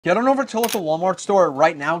Get on over to a local Walmart store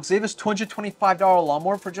right now because they have this $225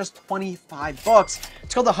 lawnmower for just 25 bucks.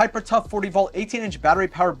 It's called the Hyper Tough 40 volt 18-inch battery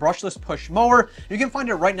powered brushless push mower. You can find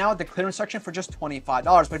it right now at the clearance section for just $25.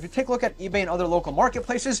 But if you take a look at eBay and other local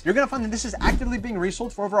marketplaces, you're going to find that this is actively being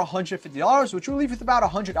resold for over $150, which will leave you with about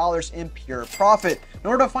 $100 in pure profit. In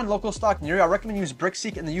order to find local stock near you, I recommend use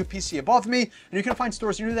Brickseek and the UPC above me, and you can find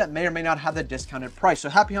stores near you that may or may not have the discounted price. So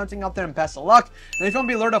happy hunting out there and best of luck. And if you want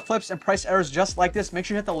to be alerted of flips and price errors just like this, make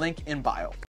sure you hit the link in bio.